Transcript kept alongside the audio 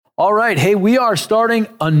All right. Hey, we are starting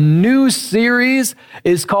a new series.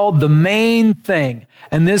 It's called The Main Thing.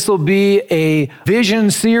 And this will be a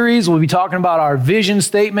vision series. We'll be talking about our vision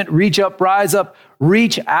statement, reach up, rise up,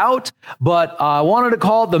 reach out. But I wanted to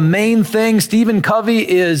call it The Main Thing. Stephen Covey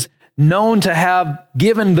is known to have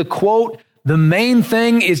given the quote, "The main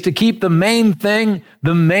thing is to keep the main thing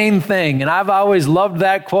the main thing." And I've always loved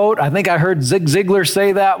that quote. I think I heard Zig Ziglar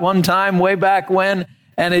say that one time way back when.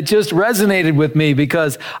 And it just resonated with me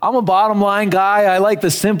because I'm a bottom line guy. I like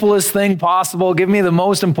the simplest thing possible. Give me the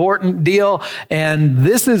most important deal. And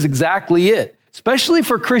this is exactly it, especially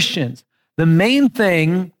for Christians. The main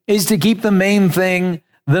thing is to keep the main thing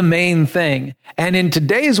the main thing. And in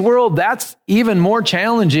today's world, that's even more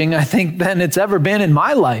challenging, I think, than it's ever been in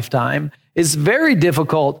my lifetime. It's very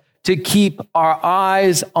difficult to keep our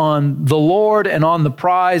eyes on the Lord and on the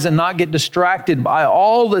prize and not get distracted by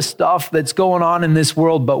all the stuff that's going on in this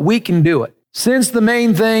world, but we can do it. Since the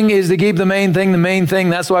main thing is to keep the main thing,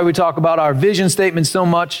 that's why we talk about our vision statement so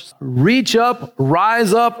much. Reach up,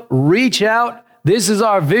 rise up, reach out. This is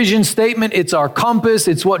our vision statement. It's our compass.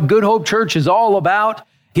 It's what Good Hope Church is all about.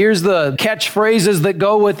 Here's the catchphrases that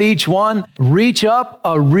go with each one. Reach up,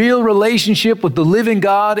 a real relationship with the living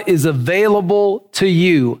God is available to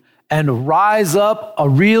you. And rise up, a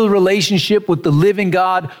real relationship with the living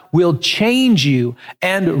God will change you.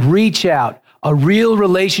 And reach out, a real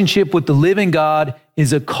relationship with the living God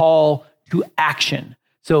is a call to action.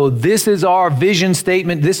 So this is our vision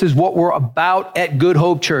statement. This is what we're about at Good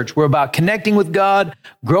Hope Church. We're about connecting with God,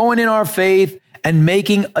 growing in our faith, and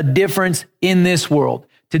making a difference in this world.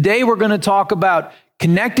 Today, we're going to talk about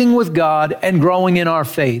connecting with God and growing in our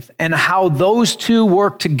faith and how those two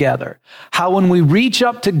work together. How when we reach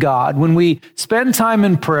up to God, when we spend time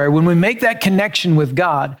in prayer, when we make that connection with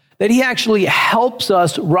God, that He actually helps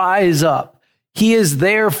us rise up. He is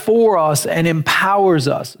there for us and empowers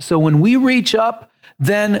us. So when we reach up,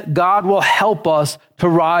 then God will help us to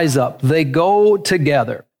rise up. They go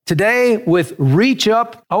together. Today, with Reach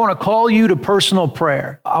Up, I want to call you to personal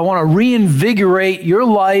prayer. I want to reinvigorate your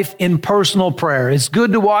life in personal prayer. It's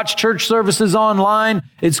good to watch church services online.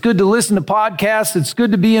 It's good to listen to podcasts. It's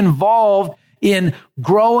good to be involved in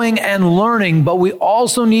growing and learning, but we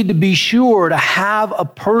also need to be sure to have a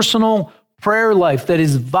personal prayer life that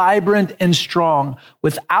is vibrant and strong.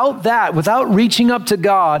 Without that, without reaching up to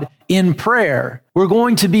God in prayer, we're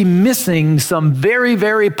going to be missing some very,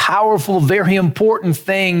 very powerful, very important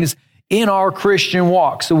things in our Christian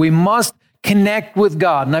walk. So we must connect with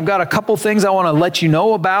God. And I've got a couple things I want to let you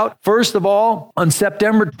know about. First of all, on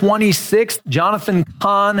September 26th, Jonathan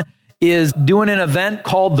Cahn is doing an event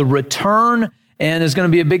called The Return. And there's going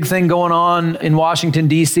to be a big thing going on in Washington,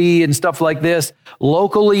 D.C. and stuff like this.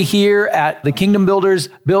 Locally here at the Kingdom Builders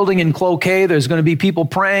building in Cloquet, there's going to be people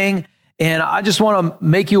praying. And I just want to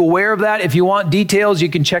make you aware of that. If you want details, you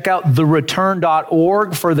can check out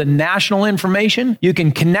thereturn.org for the national information. You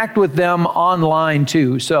can connect with them online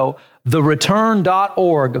too. So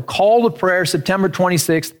thereturn.org, a call to prayer, September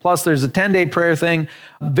 26th. Plus there's a 10-day prayer thing.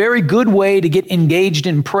 Very good way to get engaged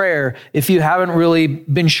in prayer if you haven't really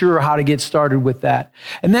been sure how to get started with that.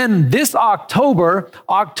 And then this October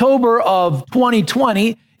of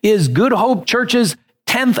 2020 is Good Hope Church's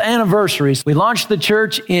 10th anniversary. So we launched the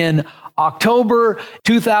church in October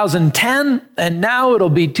 2010, and now it'll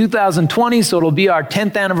be 2020, so it'll be our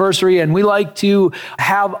 10th anniversary, and we like to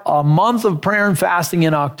have a month of prayer and fasting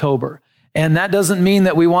in October. And that doesn't mean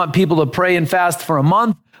that we want people to pray and fast for a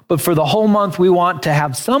month, but for the whole month, we want to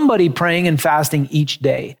have somebody praying and fasting each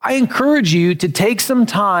day. I encourage you to take some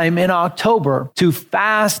time in October to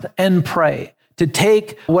fast and pray. To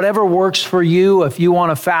take whatever works for you. If you want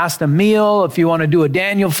to fast a meal, if you want to do a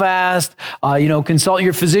Daniel fast, consult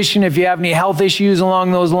your physician if you have any health issues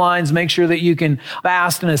along those lines. Make sure that you can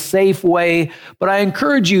fast in a safe way. But I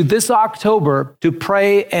encourage you this October to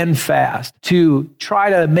pray and fast, to try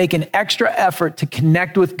to make an extra effort to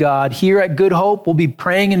connect with God. Here at Good Hope, we'll be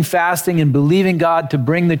praying and fasting and believing God to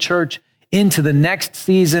bring the church into the next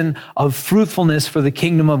season of fruitfulness for the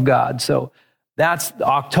kingdom of God. So that's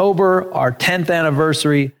October, our 10th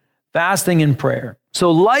anniversary, fasting and prayer. So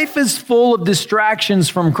life is full of distractions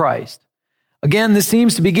from Christ. Again, this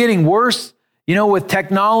seems to be getting worse, with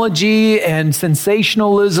technology and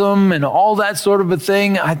sensationalism and all that sort of a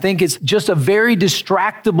thing. I think it's just a very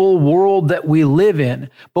distractible world that we live in.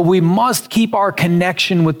 But we must keep our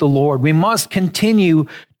connection with the Lord. We must continue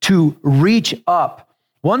to reach up.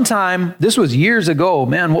 One time, this was years ago,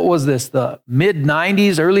 man, what was this? The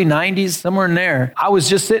mid-90s, early 90s, somewhere in there. I was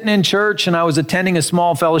just sitting in church and I was attending a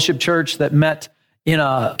small fellowship church that met in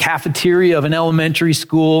a cafeteria of an elementary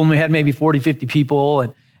school. And we had maybe 40, 50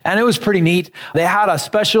 people. And it was pretty neat. They had a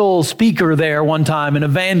special speaker there one time, an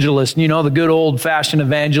evangelist, the good old-fashioned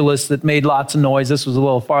evangelist that made lots of noise. This was a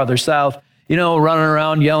little farther south, running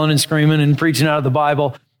around yelling and screaming and preaching out of the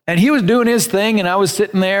Bible. And he was doing his thing, and I was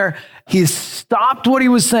sitting there. He stopped what he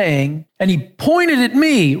was saying, and he pointed at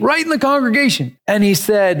me right in the congregation. And he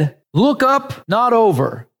said, "Look up, not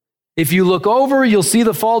over. If you look over, you'll see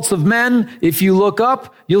the faults of men. If you look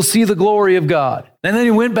up, you'll see the glory of God." And then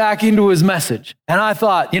he went back into his message. And I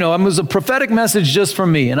thought, it was a prophetic message just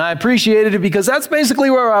from me. And I appreciated it because that's basically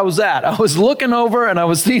where I was at. I was looking over and I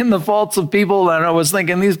was seeing the faults of people. And I was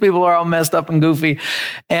thinking, these people are all messed up and goofy.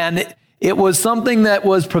 And it was something that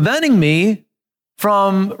was preventing me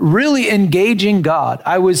from really engaging God.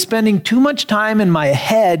 I was spending too much time in my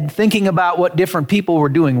head thinking about what different people were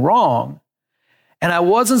doing wrong. And I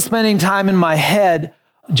wasn't spending time in my head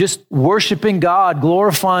just worshiping God,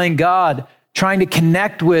 glorifying God, trying to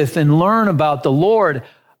connect with and learn about the Lord.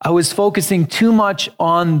 I was focusing too much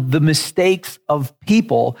on the mistakes of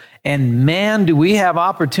people. And man, do we have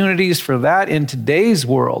opportunities for that in today's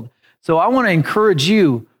world. So I want to encourage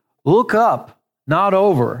you, look up, not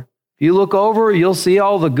over. If you look over, you'll see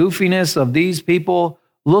all the goofiness of these people.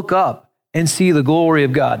 Look up and see the glory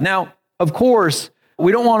of God. Now, of course,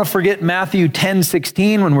 we don't want to forget Matthew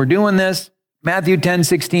 10:16 when we're doing this. Matthew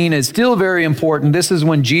 10:16 is still very important. This is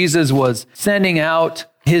when Jesus was sending out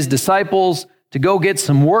his disciples to go get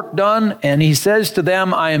some work done. And he says to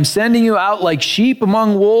them, "I am sending you out like sheep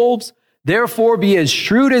among wolves. Therefore be as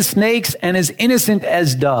shrewd as snakes and as innocent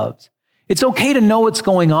as doves." It's okay to know what's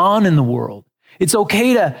going on in the world. It's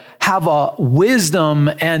okay to have a wisdom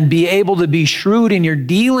and be able to be shrewd in your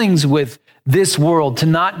dealings with this world, to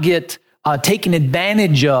not get taken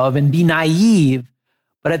advantage of and be naive.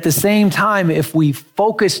 But at the same time, if we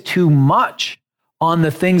focus too much on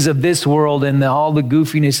the things of this world and all the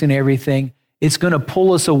goofiness and everything, it's going to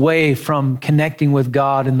pull us away from connecting with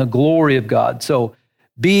God and the glory of God. So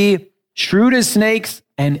be shrewd as snakes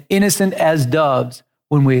and innocent as doves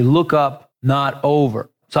when we look up, not over.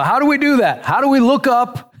 So how do we do that? How do we look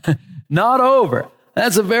up, not over?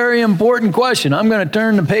 That's a very important question. I'm going to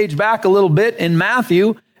turn the page back a little bit in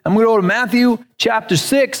Matthew. I'm going to go to Matthew chapter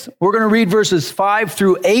 6. We're going to read verses 5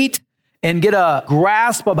 through 8 and get a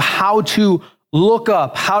grasp of how to look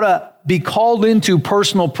up, how to be called into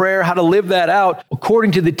personal prayer, how to live that out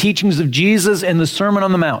according to the teachings of Jesus and the Sermon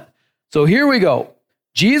on the Mount. So here we go.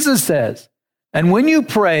 Jesus says, "And when you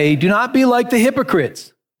pray, do not be like the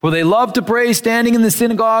hypocrites, for they love to pray standing in the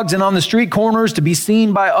synagogues and on the street corners to be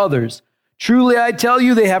seen by others. Truly, I tell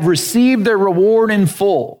you, they have received their reward in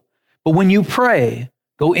full. But when you pray,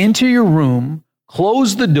 go into your room,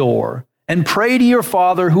 close the door, and pray to your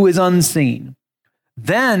Father who is unseen.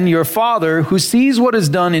 Then your Father who sees what is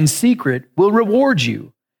done in secret will reward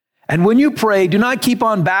you. And when you pray, do not keep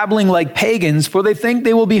on babbling like pagans, for they think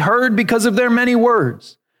they will be heard because of their many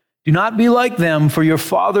words. Do not be like them, for your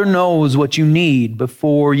Father knows what you need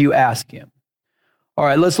before you ask him." All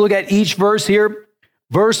right, let's look at each verse here.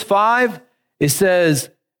 Verse 5, it says,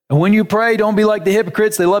 "And when you pray, don't be like the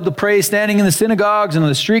hypocrites. They love to pray standing in the synagogues and on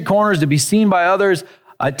the street corners to be seen by others.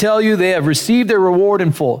 I tell you, they have received their reward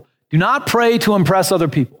in full." Do not pray to impress other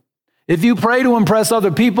people. If you pray to impress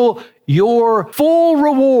other people, your full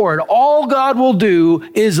reward, all God will do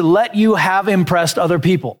is let you have impressed other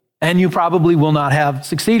people. And you probably will not have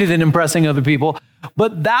succeeded in impressing other people,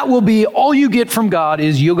 but that will be all you get from God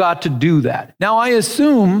is you got to do that. Now, I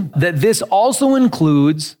assume that this also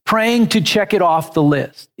includes praying to check it off the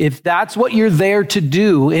list. If that's what you're there to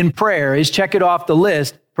do in prayer is check it off the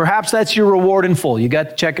list, perhaps that's your reward in full. You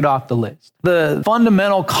got to check it off the list. The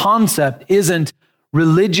fundamental concept isn't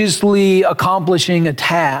religiously accomplishing a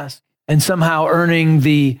task and somehow earning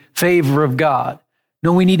the favor of God.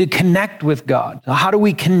 No, we need to connect with God. So how do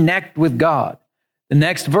we connect with God? The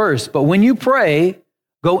next verse, "But when you pray,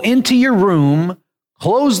 go into your room,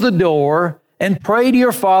 close the door, and pray to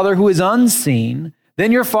your Father who is unseen.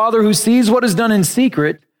 Then your Father who sees what is done in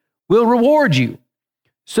secret will reward you."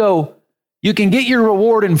 So you can get your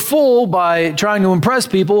reward in full by trying to impress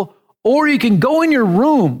people, or you can go in your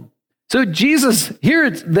room. So Jesus, here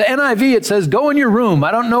it's the NIV, it says, go in your room.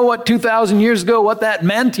 I don't know what 2,000 years ago, what that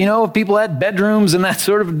meant. If people had bedrooms and that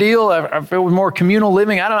sort of deal, if it was more communal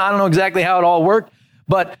living, I don't know exactly how it all worked.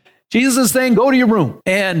 But Jesus is saying, go to your room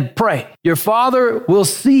and pray. Your Father will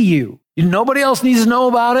see you. Nobody else needs to know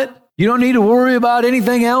about it. You don't need to worry about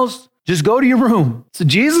anything else. Just go to your room. So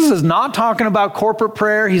Jesus is not talking about corporate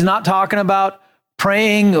prayer. He's not talking about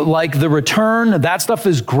praying like the return. That stuff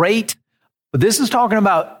is great. But this is talking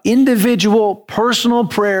about individual, personal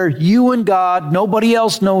prayer, you and God. Nobody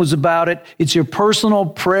else knows about it. It's your personal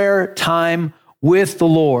prayer time with the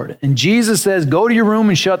Lord. And Jesus says, go to your room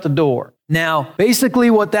and shut the door. Now, basically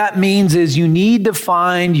what that means is you need to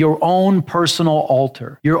find your own personal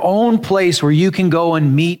altar, your own place where you can go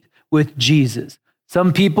and meet with Jesus.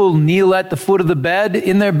 Some people kneel at the foot of the bed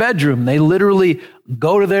in their bedroom. They literally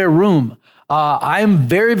go to their room. I'm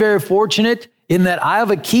very, very fortunate in that I have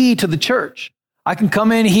a key to the church. I can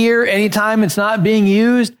come in here anytime it's not being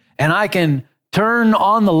used, and I can turn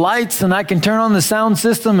on the lights, and I can turn on the sound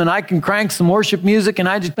system, and I can crank some worship music, and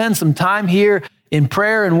I just spend some time here in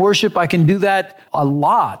prayer and worship. I can do that a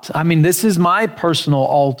lot. I mean, this is my personal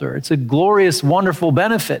altar. It's a glorious, wonderful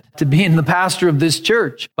benefit to being the pastor of this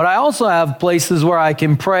church. But I also have places where I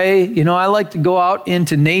can pray. You know, I like to go out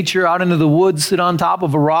into nature, out into the woods, sit on top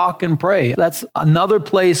of a rock and pray. That's another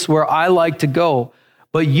place where I like to go.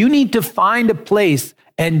 But you need to find a place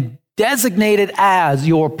and designate it as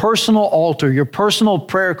your personal altar, your personal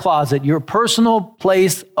prayer closet, your personal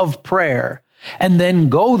place of prayer. And then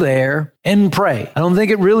go there and pray. I don't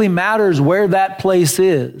think it really matters where that place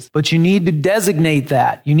is, but you need to designate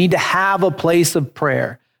that. You need to have a place of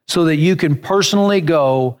prayer so that you can personally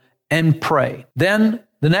go and pray. Then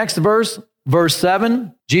the next verse, verse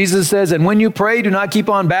 7, Jesus says, and when you pray, do not keep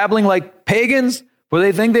on babbling like pagans, for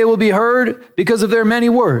they think they will be heard because of their many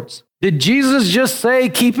words. Did Jesus just say,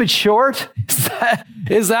 keep it short?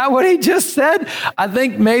 Is that what he just said? I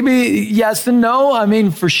think maybe yes and no. I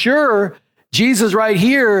mean, for sure, Jesus right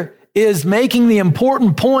here is making the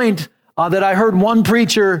important point that I heard one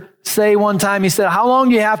preacher say one time. He said, how long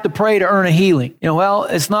do you have to pray to earn a healing? You know, well,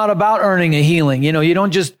 it's not about earning a healing. You know, you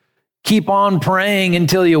don't just keep on praying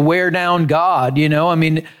until you wear down God. You know, I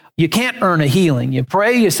mean, you can't earn a healing. You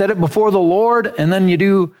pray, you set it before the Lord, and then you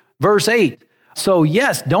do verse 8. So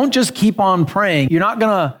yes, don't just keep on praying. You're not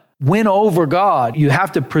going to win over God. You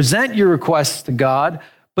have to present your requests to God,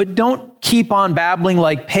 but don't keep on babbling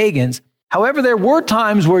like pagans. However, there were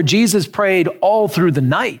times where Jesus prayed all through the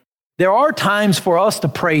night. There are times for us to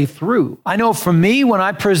pray through. I know for me, when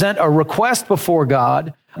I present a request before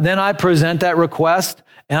God, then I present that request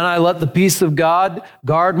and I let the peace of God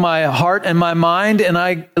guard my heart and my mind, and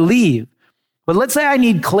I leave. But let's say I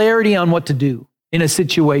need clarity on what to do in a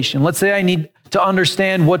situation. Let's say I need to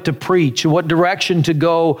understand what to preach, what direction to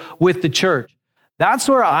go with the church. That's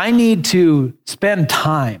where I need to spend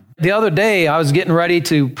time. The other day, I was getting ready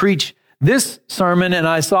to preach this sermon, and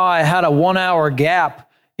I saw I had a 1 hour gap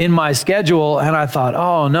in my schedule, and I thought,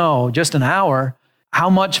 oh no, just an hour. How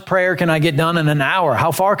much prayer can I get done in an hour?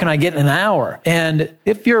 How far can I get in an hour? And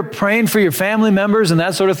if you're praying for your family members and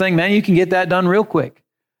that sort of thing, man, you can get that done real quick.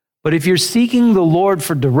 But if you're seeking the Lord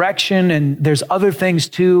for direction, and there's other things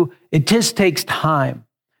too, it just takes time.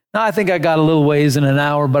 Now, I think I got a little ways in an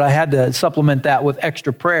hour, but I had to supplement that with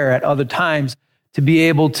extra prayer at other times to be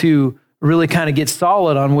able to really kind of get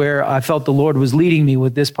solid on where I felt the Lord was leading me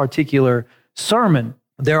with this particular sermon.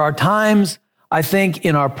 There are times, I think,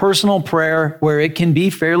 in our personal prayer where it can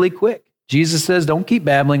be fairly quick. Jesus says, don't keep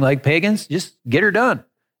babbling like pagans. Just get her done.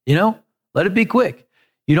 You know, let it be quick.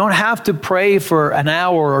 You don't have to pray for an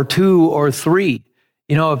hour or 2 or 3.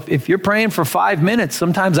 You know, if you're praying for 5 minutes,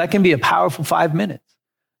 sometimes that can be a powerful 5 minutes.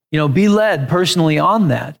 You know, be led personally on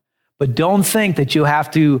that. But don't think that you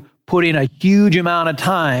have to put in a huge amount of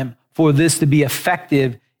time for this to be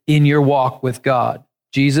effective in your walk with God.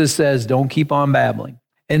 Jesus says, don't keep on babbling.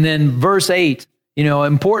 And then verse 8, you know,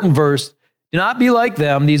 important verse, do not be like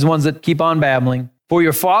them, these ones that keep on babbling, for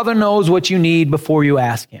your Father knows what you need before you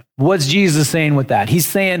ask him. What's Jesus saying with that? He's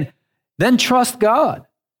saying, then trust God.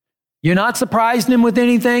 You're not surprising him with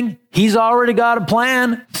anything. He's already got a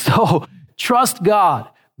plan. So trust God.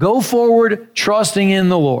 Go forward trusting in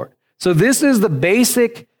the Lord. So this is the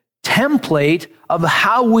basic template of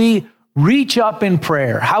how we reach up in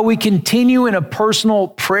prayer, how we continue in a personal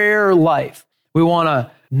prayer life. We want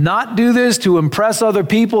to not do this to impress other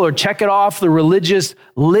people or check it off the religious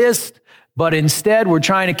list, but instead we're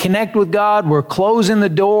trying to connect with God. We're closing the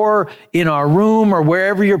door in our room or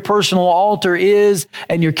wherever your personal altar is,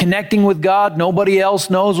 and you're connecting with God. Nobody else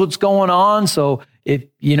knows what's going on. So if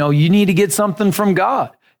you need to get something from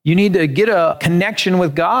God, you need to get a connection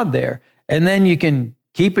with God there, and then you can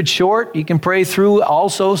keep it short. You can pray through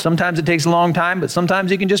also. Sometimes it takes a long time, but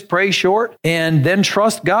sometimes you can just pray short and then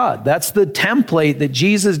trust God. That's the template that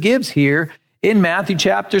Jesus gives here in Matthew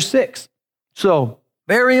chapter 6. So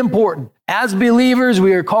very important. As believers,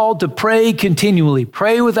 we are called to pray continually,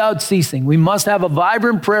 pray without ceasing. We must have a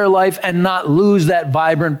vibrant prayer life and not lose that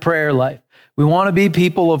vibrant prayer life. We want to be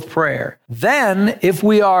people of prayer. Then, if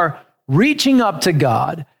we are reaching up to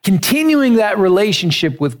God, continuing that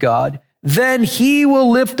relationship with God, then he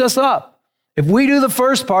will lift us up. If we do the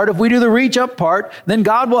first part, if we do the reach up part, then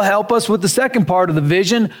God will help us with the second part of the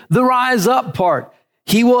vision, the rise up part.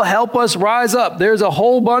 He will help us rise up. There's a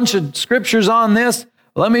whole bunch of scriptures on this.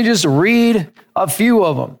 Let me just read a few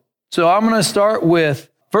of them. So I'm going to start with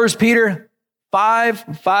 1 Peter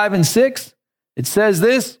 5:5-6. It says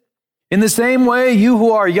this, in the same way, you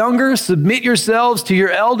who are younger, submit yourselves to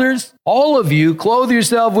your elders. All of you, clothe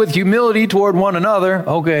yourself with humility toward one another.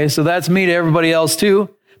 Okay, so that's me to everybody else too.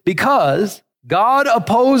 Because God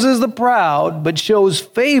opposes the proud, but shows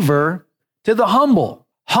favor to the humble.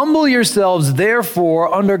 Humble yourselves,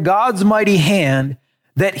 therefore, under God's mighty hand,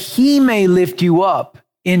 that he may lift you up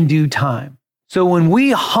in due time. So when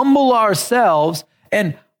we humble ourselves,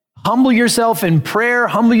 and humble yourself in prayer,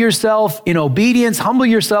 humble yourself in obedience, humble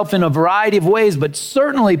yourself in a variety of ways, but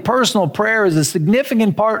certainly personal prayer is a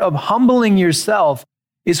significant part of humbling yourself.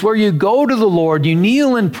 It's where you go to the Lord, you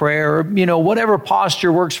kneel in prayer, whatever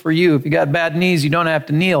posture works for you. If you got bad knees, you don't have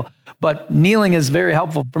to kneel, but kneeling is very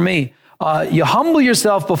helpful for me. You humble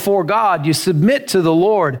yourself before God, you submit to the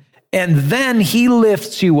Lord, and then he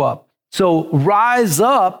lifts you up. So rise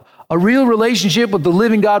up. A real relationship with the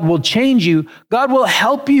living God will change you. God will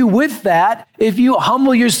help you with that if you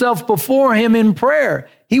humble yourself before him in prayer.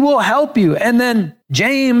 He will help you. And then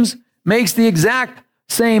James makes the exact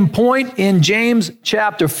same point in James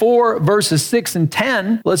chapter 4, verses 6 and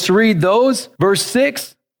 10. Let's read those. Verse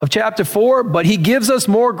 6 of chapter 4, but he gives us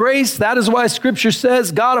more grace. That is why scripture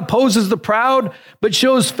says God opposes the proud, but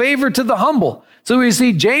shows favor to the humble. So we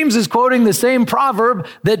see James is quoting the same proverb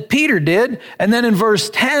that Peter did. And then in verse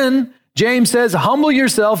 10, James says, humble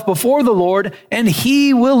yourself before the Lord and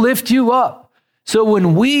he will lift you up. So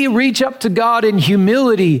when we reach up to God in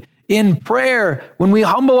humility, in prayer, when we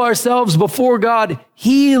humble ourselves before God,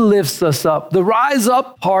 he lifts us up. The rise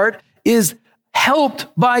up part is helped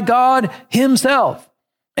by God himself.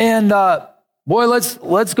 And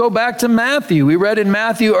let's go back to Matthew. We read in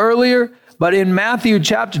Matthew earlier, but in Matthew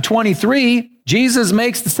chapter 23, Jesus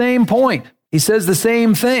makes the same point. He says the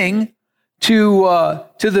same thing to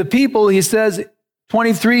the people. He says,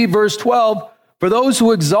 23 verse 12, for those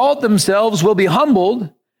who exalt themselves will be humbled,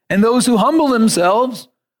 and those who humble themselves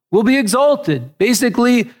will be exalted.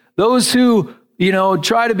 Basically, those who,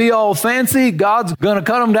 try to be all fancy, God's going to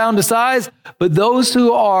cut them down to size. But those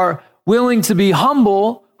who are willing to be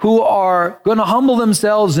humble, who are going to humble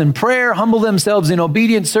themselves in prayer, humble themselves in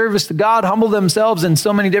obedient service to God, humble themselves in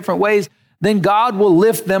so many different ways, then God will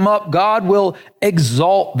lift them up. God will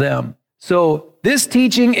exalt them. So this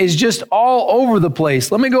teaching is just all over the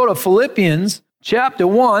place. Let me go to Philippians chapter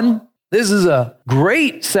 1. This is a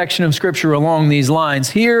great section of scripture along these lines.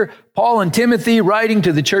 Here, Paul and Timothy writing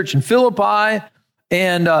to the church in Philippi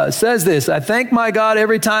and says this, I thank my God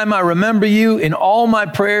every time I remember you. In all my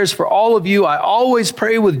prayers for all of you, I always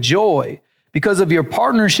pray with joy because of your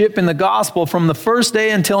partnership in the gospel from the first day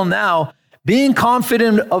until now, being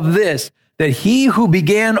confident of this, that he who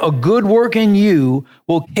began a good work in you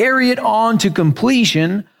will carry it on to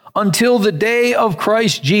completion until the day of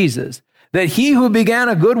Christ Jesus. That he who began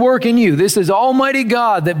a good work in you, this is Almighty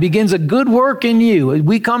God that begins a good work in you. As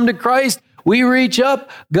we come to Christ, we reach up,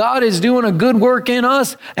 God is doing a good work in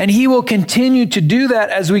us, and he will continue to do that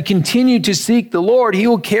as we continue to seek the Lord. He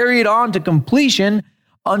will carry it on to completion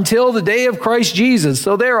until the day of Christ Jesus.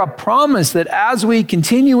 So there a promise that as we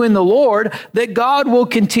continue in the Lord, that God will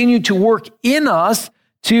continue to work in us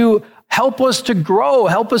to help us to grow,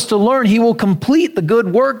 help us to learn. He will complete the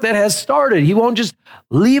good work that has started. He won't just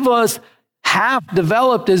leave us half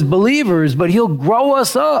developed as believers, but he'll grow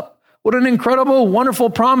us up. What an incredible, wonderful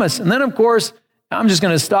promise. And then, of course, I'm just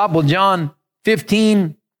going to stop with John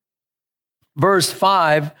 15, verse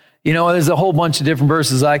 5. There's a whole bunch of different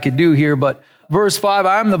verses I could do here, but verse 5,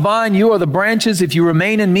 I am the vine, you are the branches. If you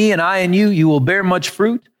remain in me and I in you, you will bear much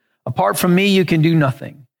fruit. Apart from me, you can do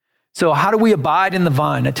nothing. So how do we abide in the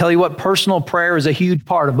vine? I tell you what, personal prayer is a huge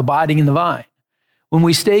part of abiding in the vine. When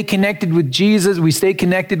we stay connected with Jesus, we stay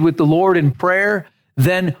connected with the Lord in prayer,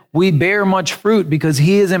 then we bear much fruit because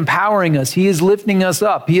he is empowering us. He is lifting us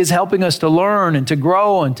up. He is helping us to learn and to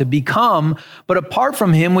grow and to become. But apart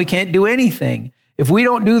from him, we can't do anything. If we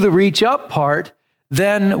don't do the reach up part,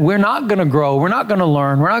 then we're not going to grow. We're not going to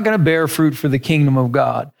learn. We're not going to bear fruit for the kingdom of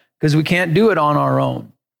God because we can't do it on our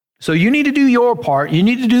own. So you need to do your part. You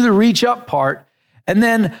need to do the reach up part. And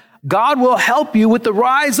then God will help you with the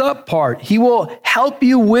rise up part. He will help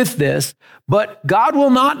you with this, but God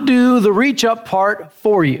will not do the reach up part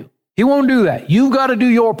for you. He won't do that. You've got to do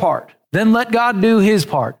your part. Then let God do his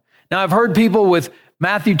part. Now, I've heard people with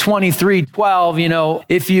Matthew 23:12,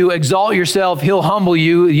 if you exalt yourself, he'll humble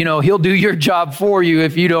you. He'll do your job for you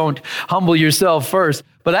if you don't humble yourself first.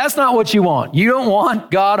 But that's not what you want. You don't want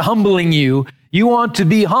God humbling you. You want to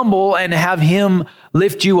be humble and have him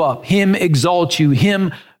lift you up, him exalt you,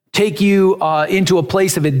 him take you into a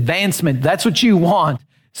place of advancement. That's what you want.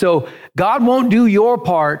 So God won't do your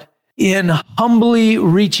part in humbly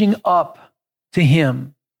reaching up to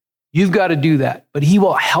him. You've got to do that, but he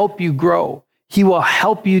will help you grow. He will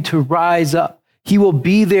help you to rise up. He will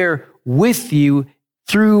be there with you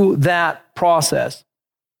through that process.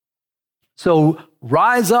 So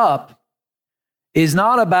rise up is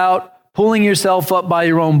not about pulling yourself up by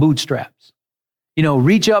your own bootstraps.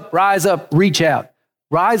 Reach up, reach out.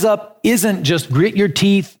 Rise up isn't just grit your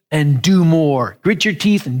teeth and do more. Grit your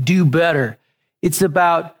teeth and do better. It's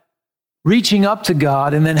about reaching up to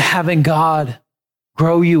God and then having God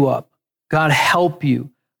grow you up, God help you,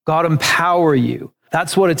 God empower you.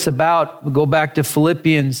 That's what it's about. We'll go back to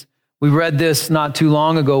Philippians. We read this not too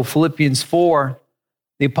long ago, Philippians 4,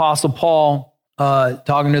 the Apostle Paul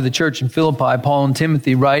talking to the church in Philippi, Paul and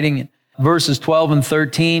Timothy writing in verses 12 and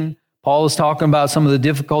 13. Paul is talking about some of the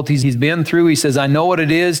difficulties he's been through. He says, I know what it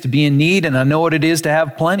is to be in need, and I know what it is to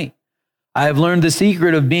have plenty. I have learned the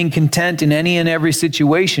secret of being content in any and every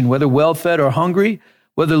situation, whether well-fed or hungry,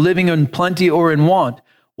 whether living in plenty or in want.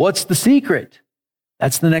 What's the secret?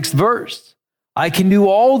 That's the next verse. I can do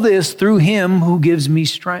all this through him who gives me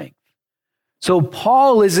strength. So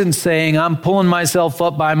Paul isn't saying, I'm pulling myself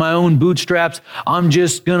up by my own bootstraps. I'm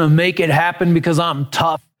just going to make it happen because I'm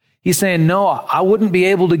tough. He's saying, no, I wouldn't be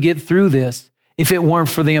able to get through this if it weren't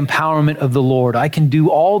for the empowerment of the Lord. I can do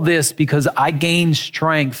all this because I gain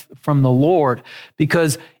strength from the Lord.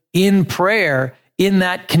 Because in prayer, in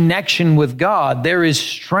that connection with God, there is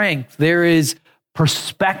strength, there is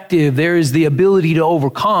perspective, there is the ability to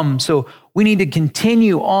overcome. So we need to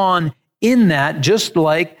continue on in that, just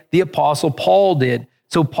like the Apostle Paul did.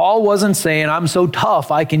 So Paul wasn't saying, I'm so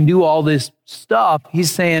tough, I can do all this stuff.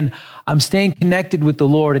 He's saying, I'm staying connected with the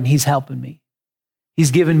Lord and he's helping me.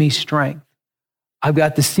 He's given me strength. I've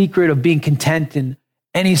got the secret of being content in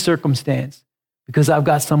any circumstance because I've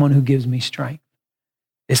got someone who gives me strength.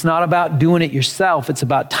 It's not about doing it yourself. It's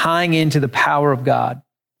about tying into the power of God.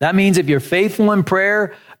 That means if you're faithful in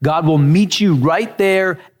prayer, God will meet you right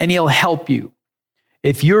there and he'll help you.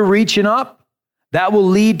 If you're reaching up, that will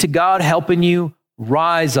lead to God helping you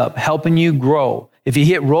rise up, helping you grow. If you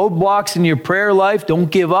hit roadblocks in your prayer life,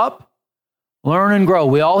 don't give up. Learn and grow.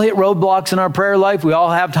 We all hit roadblocks in our prayer life. We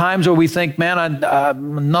all have times where we think, man,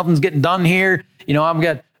 nothing's getting done here. I've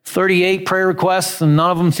got 38 prayer requests and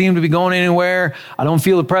none of them seem to be going anywhere. I don't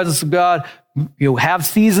feel the presence of God. Have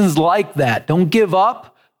seasons like that. Don't give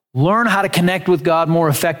up. Learn how to connect with God more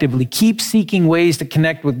effectively. Keep seeking ways to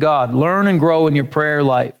connect with God. Learn and grow in your prayer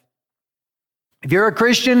life. If you're a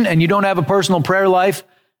Christian and you don't have a personal prayer life,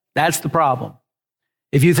 that's the problem.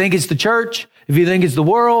 If you think it's the church, if you think it's the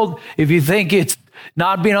world, if you think it's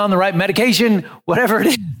not being on the right medication, whatever it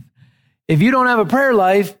is, if you don't have a prayer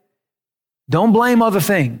life, don't blame other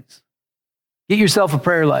things. Get yourself a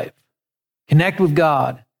prayer life. Connect with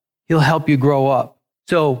God. He'll help you grow up.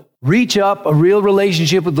 So reach up. A real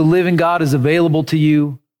relationship with the living God is available to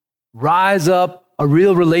you. Rise up. A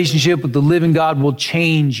real relationship with the living God will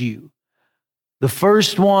change you. The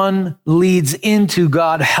first one leads into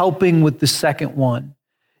God helping with the second one.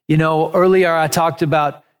 Earlier I talked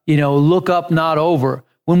about, look up, not over.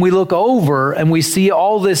 When we look over and we see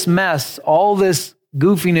all this mess, all this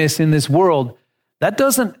goofiness in this world, that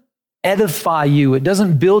doesn't edify you. It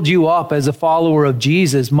doesn't build you up as a follower of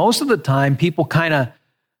Jesus. Most of the time, people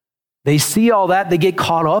they see all that, they get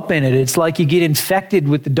caught up in it. It's like you get infected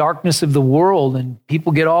with the darkness of the world and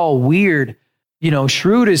people get all weird.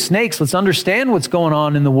 Shrewd as snakes. Let's understand what's going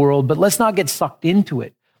on in the world, but let's not get sucked into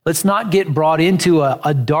it. Let's not get brought into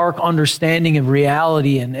a dark understanding of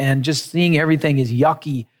reality and just seeing everything as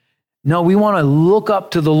yucky. No, we want to look up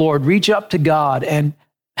to the Lord, reach up to God, and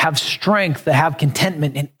have strength to have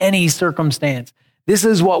contentment in any circumstance. This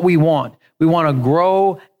is what we want. We want to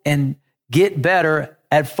grow and get better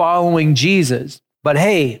at following Jesus. But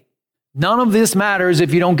hey, none of this matters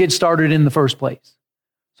if you don't get started in the first place.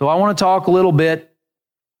 So I want to talk a little bit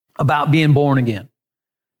about being born again.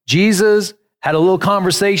 Jesus had a little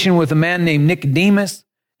conversation with a man named Nicodemus.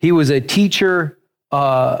 He was a teacher.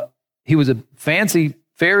 He was a fancy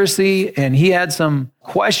Pharisee, and he had some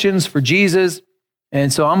questions for Jesus.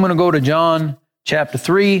 And so I'm going to go to John chapter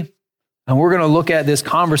 3, and we're going to look at this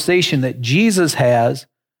conversation that Jesus has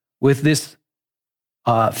with this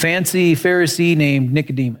fancy Pharisee named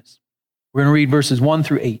Nicodemus. We're going to read verses 1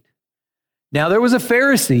 through 8. Now there was a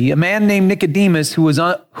Pharisee, a man named Nicodemus, who was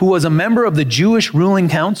a member of the Jewish ruling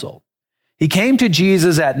council. He came to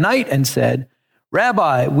Jesus at night and said,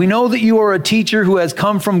 "Rabbi, we know that you are a teacher who has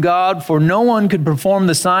come from God, for no one could perform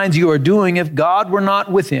the signs you are doing if God were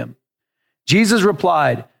not with him." Jesus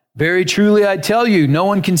replied, "Very truly I tell you, no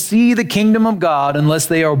one can see the kingdom of God unless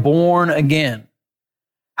they are born again."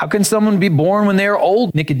 "How can someone be born when they are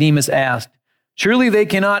old?" Nicodemus asked. "Surely they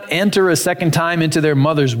cannot enter a second time into their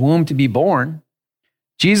mother's womb to be born."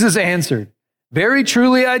 Jesus answered, "Very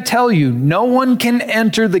truly I tell you, no one can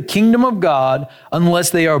enter the kingdom of God unless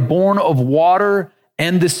they are born of water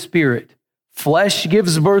and the Spirit. Flesh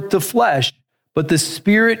gives birth to flesh, but the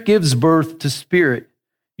Spirit gives birth to spirit.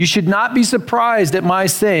 You should not be surprised at my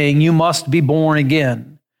saying you must be born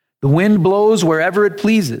again. The wind blows wherever it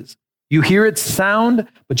pleases. You hear its sound,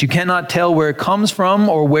 but you cannot tell where it comes from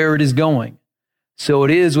or where it is going. So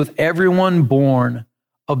it is with everyone born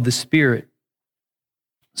of the Spirit."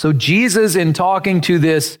 So Jesus, in talking to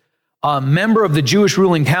this member of the Jewish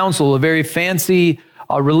ruling council, a very fancy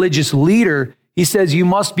religious leader, he says, you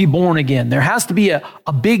must be born again. There has to be a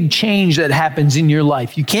big change that happens in your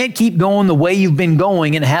life. You can't keep going the way you've been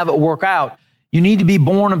going and have it work out. You need to be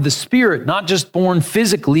born of the Spirit, not just born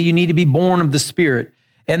physically. You need to be born of the Spirit.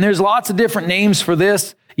 And there's lots of different names for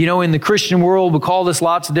this. You know, in the Christian world, we call this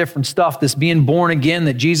lots of different stuff, this being born again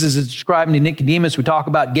that Jesus is describing to Nicodemus. We talk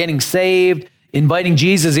about getting saved, inviting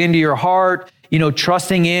Jesus into your heart, you know,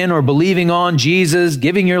 trusting in or believing on Jesus,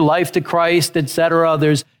 giving your life to Christ, etc.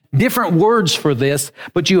 There's different words for this,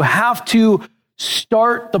 but you have to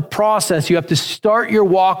start the process. You have to start your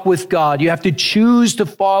walk with God. You have to choose to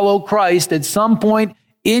follow Christ at some point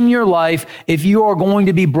in your life if you are going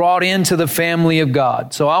to be brought into the family of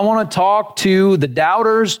God. So I want to talk to the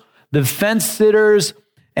doubters, the fence sitters,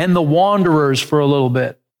 and the wanderers for a little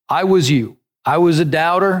bit. I was you. I was a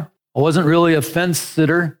doubter. I wasn't really a fence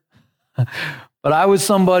sitter, but I was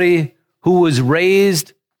somebody who was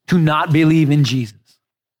raised to not believe in Jesus.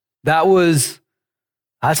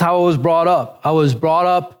 That's how I was brought up. I was brought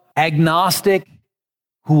up agnostic,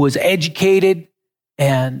 who was educated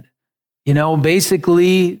and, you know,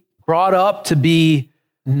 basically brought up to be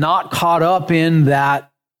not caught up in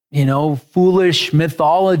that, you know, foolish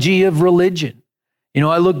mythology of religion. You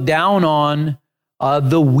know, I looked down on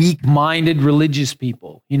the weak-minded religious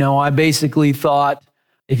people. You know, I basically thought,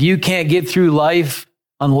 if you can't get through life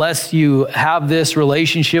unless you have this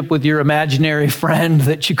relationship with your imaginary friend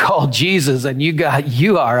that you call Jesus, and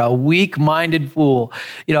you are a weak-minded fool.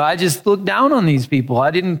 You know, I just looked down on these people.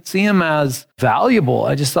 I didn't see them as valuable.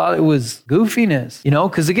 I just thought it was goofiness, you know,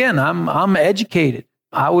 because again, I'm educated.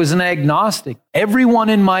 I was an agnostic. Everyone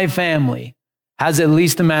in my family has at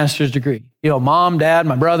least a master's degree. You know, mom, dad,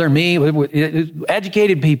 my brother, me,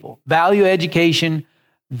 educated people, value education,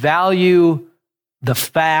 value the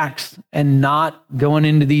facts, and not going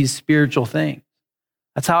into these spiritual things.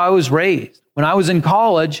 That's how I was raised. When I was in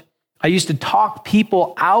college, I used to talk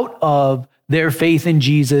people out of their faith in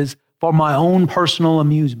Jesus for my own personal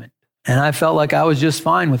amusement. And I felt like I was just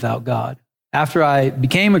fine without God. After I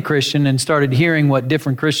became a Christian and started hearing what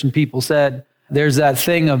different Christian people said, there's that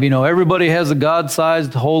thing of, you know, everybody has a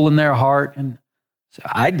God-sized hole in their heart. And so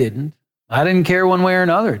I didn't care one way or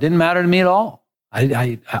another. It didn't matter to me at all.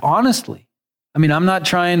 I honestly, I'm not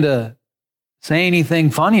trying to say anything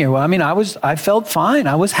funny or I felt fine.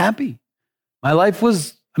 I was happy. My life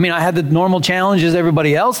was, I had the normal challenges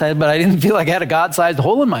everybody else had, but I didn't feel like I had a God-sized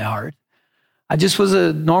hole in my heart. I just was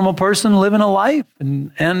a normal person living a life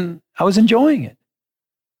and I was enjoying it.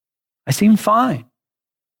 I seemed fine.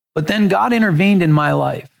 But then God intervened in my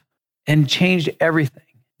life and changed everything.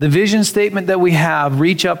 The vision statement that we have,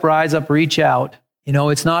 reach up, rise up, reach out,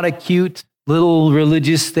 it's not a cute little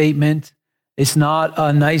religious statement. It's not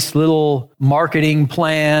a nice little marketing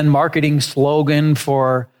plan, marketing slogan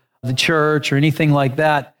for the church or anything like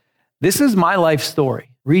that. This is my life story.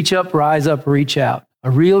 Reach up, rise up, reach out.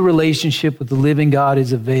 A real relationship with the living God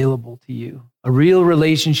is available to you. A real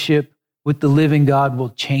relationship with the living God will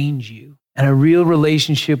change you. And a real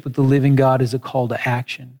relationship with the living God is a call to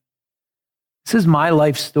action. This is my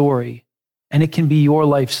life story, and it can be your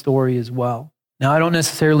life story as well. Now, I don't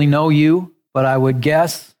necessarily know you, but I would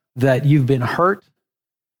guess that you've been hurt,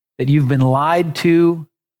 that you've been lied to,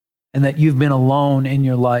 and that you've been alone in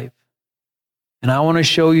your life. And I want to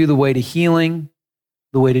show you the way to healing,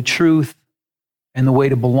 the way to truth, and the way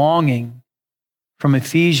to belonging from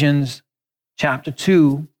Ephesians chapter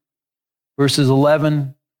 2, verses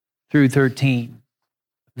 11 through 13.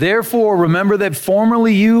 Therefore, remember that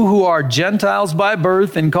formerly you who are Gentiles by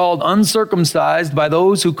birth and called uncircumcised by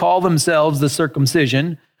those who call themselves the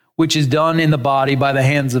circumcision, which is done in the body by the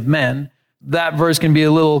hands of men, that verse can be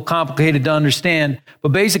a little complicated to understand. But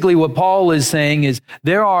basically what Paul is saying is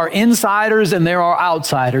there are insiders and there are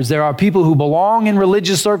outsiders. There are people who belong in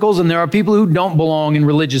religious circles and there are people who don't belong in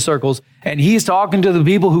religious circles. And he's talking to the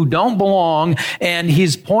people who don't belong, and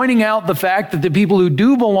he's pointing out the fact that the people who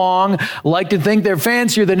do belong like to think they're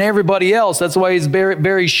fancier than everybody else. That's why he's very,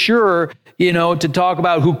 very sure, to talk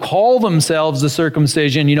about who call themselves the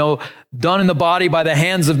circumcision, done in the body by the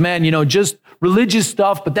hands of men, just religious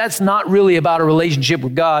stuff, but that's not really about a relationship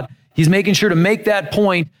with God. He's making sure to make that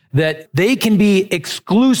point that they can be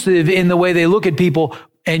exclusive in the way they look at people,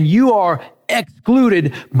 and you are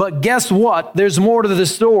excluded. But guess what? There's more to the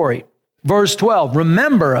story. Verse 12,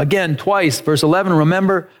 remember, again, twice, verse 11,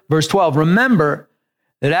 remember, verse 12, remember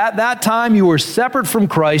that at that time you were separate from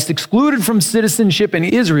Christ, excluded from citizenship in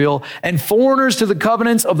Israel, and foreigners to the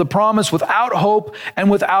covenants of the promise, without hope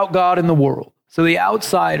and without God in the world. So the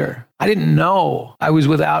outsider, I didn't know I was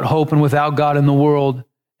without hope and without God in the world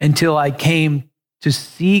until I came to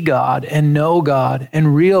see God and know God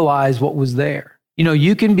and realize what was there.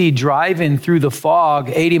 You can be driving through the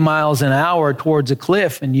fog 80 miles an hour towards a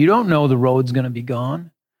cliff and you don't know the road's going to be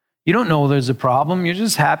gone. You don't know there's a problem. You're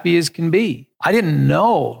just happy as can be. I didn't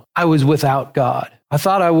know I was without God. I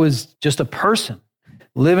thought I was just a person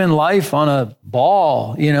living life on a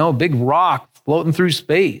ball, a big rock floating through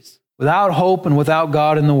space, without hope and without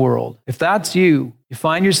God in the world. If that's you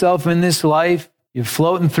find yourself in this life, you're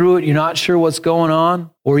floating through it, you're not sure what's going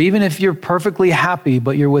on, or even if you're perfectly happy,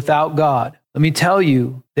 but you're without God, let me tell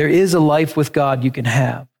you, there is a life with God you can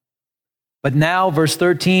have. But now, verse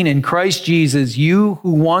 13, in Christ Jesus, you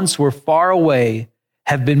who once were far away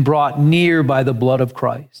have been brought near by the blood of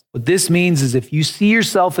Christ. What this means is if you see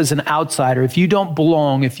yourself as an outsider, if you don't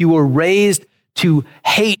belong, if you were raised to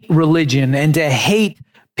hate religion and to hate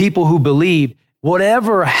people who believe,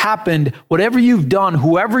 whatever happened, whatever you've done,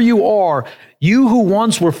 whoever you are, you who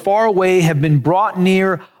once were far away have been brought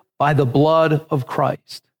near by the blood of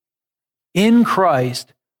Christ. In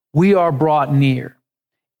Christ, we are brought near.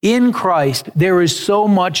 In Christ, there is so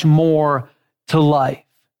much more to life.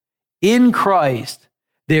 In Christ,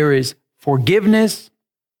 there is forgiveness,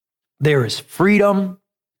 there is freedom,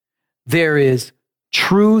 there is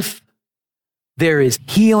truth, there is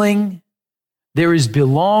healing, there is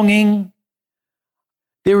belonging.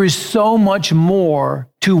 There is so much more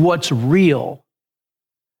to what's real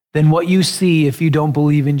than what you see if you don't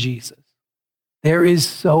believe in Jesus. There is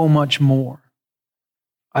so much more.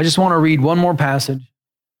 I just want to read one more passage,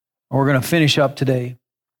 and we're going to finish up today.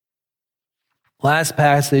 Last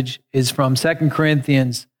passage is from 2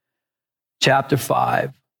 Corinthians chapter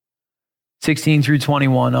 5, 16 through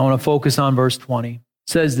 21. I want to focus on verse 20. It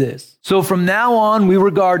says this, so from now on, we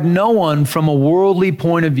regard no one from a worldly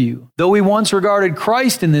point of view. Though we once regarded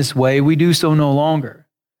Christ in this way, we do so no longer.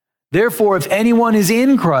 Therefore, if anyone is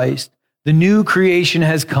in Christ, the new creation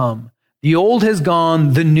has come. The old has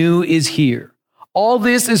gone, the new is here. All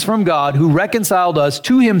this is from God, who reconciled us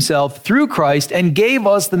to himself through Christ and gave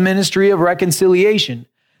us the ministry of reconciliation,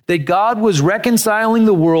 that God was reconciling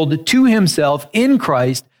the world to himself in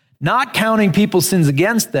Christ, not counting people's sins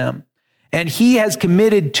against them. And he has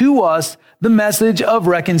committed to us the message of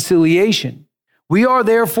reconciliation. We are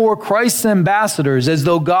therefore Christ's ambassadors, as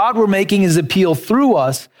though God were making his appeal through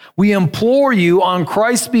us. We implore you on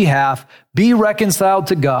Christ's behalf, be reconciled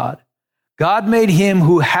to God. God made him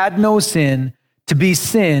who had no sin to be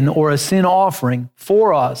sin, or a sin offering,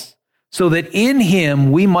 for us, so that in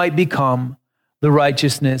him we might become the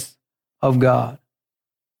righteousness of God.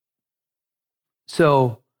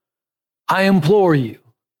 So I implore you,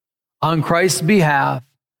 on Christ's behalf,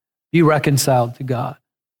 be reconciled to God.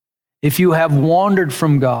 If you have wandered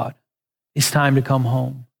from God, it's time to come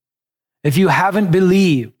home. If you haven't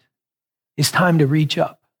believed, it's time to reach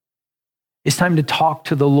up. It's time to talk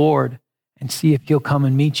to the Lord and see if he'll come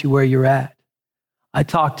and meet you where you're at. I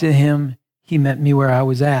talked to him. He met me where I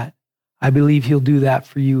was at. I believe he'll do that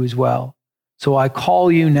for you as well. So I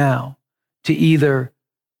call you now to either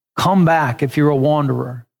come back if you're a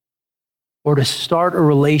wanderer, or to start a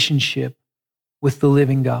relationship with the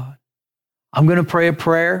living God. I'm going to pray a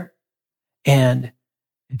prayer, and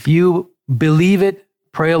if you believe it,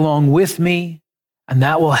 pray along with me, and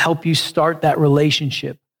that will help you start that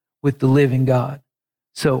relationship with the living God.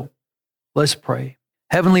 So let's pray.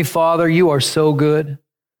 Heavenly Father, you are so good.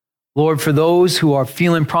 Lord, for those who are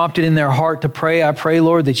feeling prompted in their heart to pray, I pray,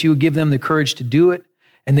 Lord, that you would give them the courage to do it,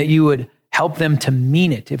 and that you would help them to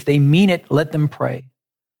mean it. If they mean it, let them pray.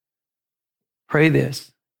 Pray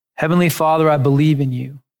this. Heavenly Father, I believe in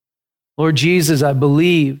you. Lord Jesus, I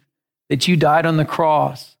believe that you died on the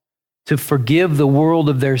cross to forgive the world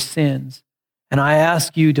of their sins, And I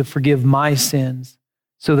ask you to forgive my sins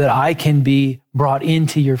so that I can be brought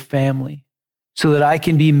into your family, so that I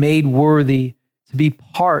can be made worthy to be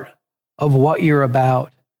part of what you're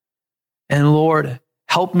about. And Lord,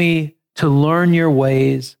 help me to learn your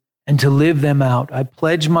ways and to live them out. I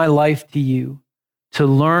pledge my life to you, to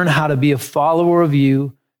learn how to be a follower of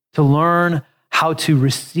you, to learn how to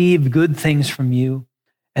receive good things from you,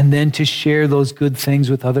 and then to share those good things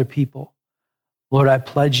with other people. Lord, I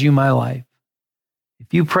pledge you my life.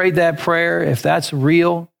 If you prayed that prayer, if that's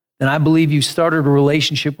real, then I believe you started a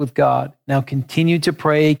relationship with God. Now continue to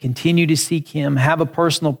pray, continue to seek him, have a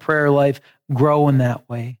personal prayer life, grow in that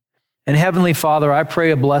way. And Heavenly Father, I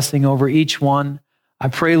pray a blessing over each one. I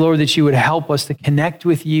pray, Lord, that you would help us to connect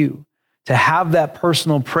with you, to have that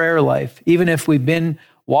personal prayer life. Even if we've been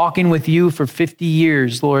walking with you for 50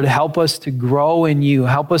 years, Lord, help us to grow in you.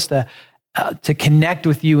 Help us to connect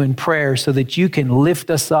with you in prayer so that you can lift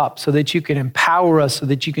us up, so that you can empower us, so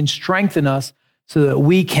that you can strengthen us, so that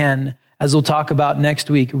we can, as we'll talk about next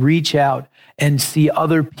week, reach out and see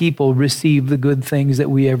other people receive the good things that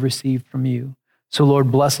we have received from you. So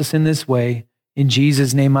Lord, bless us in this way. In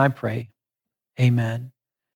Jesus' name I pray. Amen.